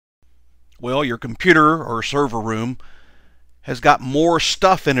Well, your computer or server room has got more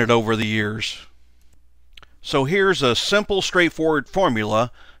stuff in it over the years. So here's a simple, straightforward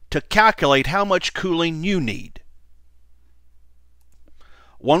formula to calculate how much cooling you need.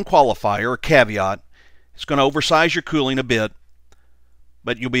 One qualifier, or caveat, is going to oversize your cooling a bit,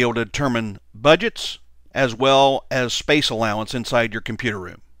 but you'll be able to determine budgets as well as space allowance inside your computer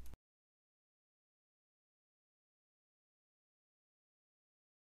room.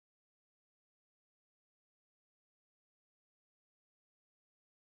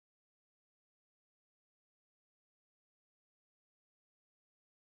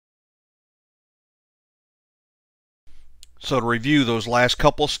 So to review those last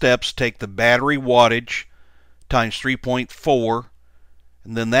couple of steps, take the battery wattage times 3.4,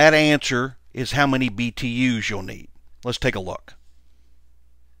 and then that answer is how many BTUs you'll need. Let's take a look.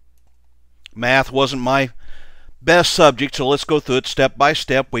 Math wasn't my best subject, so let's go through it step by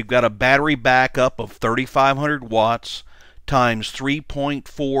step. We've got a battery backup of 3,500 watts times 3.4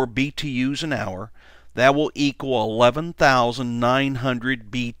 BTUs an hour. That will equal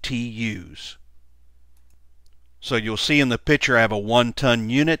 11,900 BTUs. So you'll see in the picture I have a 1-ton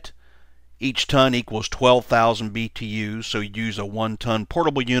unit. Each ton equals 12,000 BTUs, so you use a 1-ton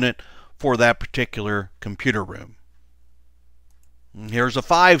portable unit for that particular computer room. And here's a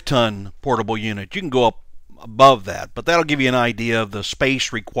 5-ton portable unit. You can go up above that, but that'll give you an idea of the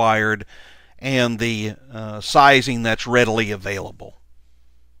space required and the sizing that's readily available.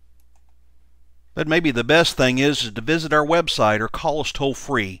 But maybe the best thing is to visit our website or call us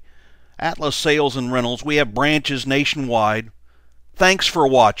toll-free. Atlas Sales and Rentals, we have branches nationwide. Thanks for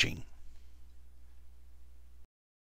watching.